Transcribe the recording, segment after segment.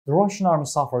The Russian army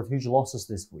suffered huge losses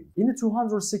this week. In the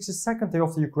 262nd day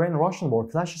of the Ukraine-Russian war,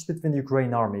 clashes between the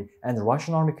Ukrainian army and the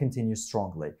Russian army continue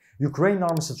strongly. Ukrainian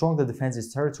army strongly defends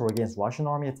its territory against Russian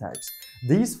army attacks.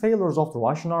 These failures of the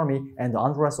Russian army and the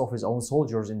unrest of his own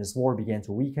soldiers in this war began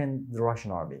to weaken the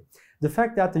Russian army. The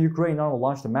fact that the Ukrainian army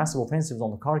launched a massive offensive on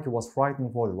the Kharkiv was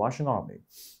frightening for the Russian army.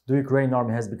 The Ukrainian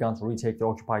army has begun to retake the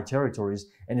occupied territories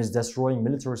and is destroying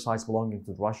military sites belonging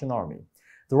to the Russian army.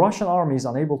 The Russian army is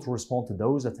unable to respond to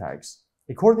those attacks.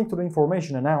 According to the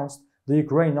information announced, the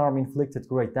Ukrainian army inflicted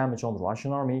great damage on the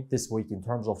Russian army this week in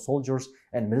terms of soldiers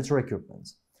and military equipment.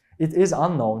 It is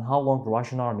unknown how long the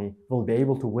Russian army will be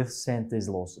able to withstand these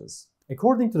losses.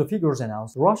 According to the figures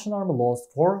announced, the Russian army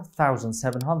lost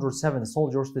 4,770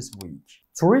 soldiers this week.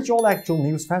 To reach all actual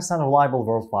news fast and reliable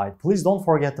worldwide, please don't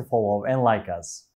forget to follow and like us.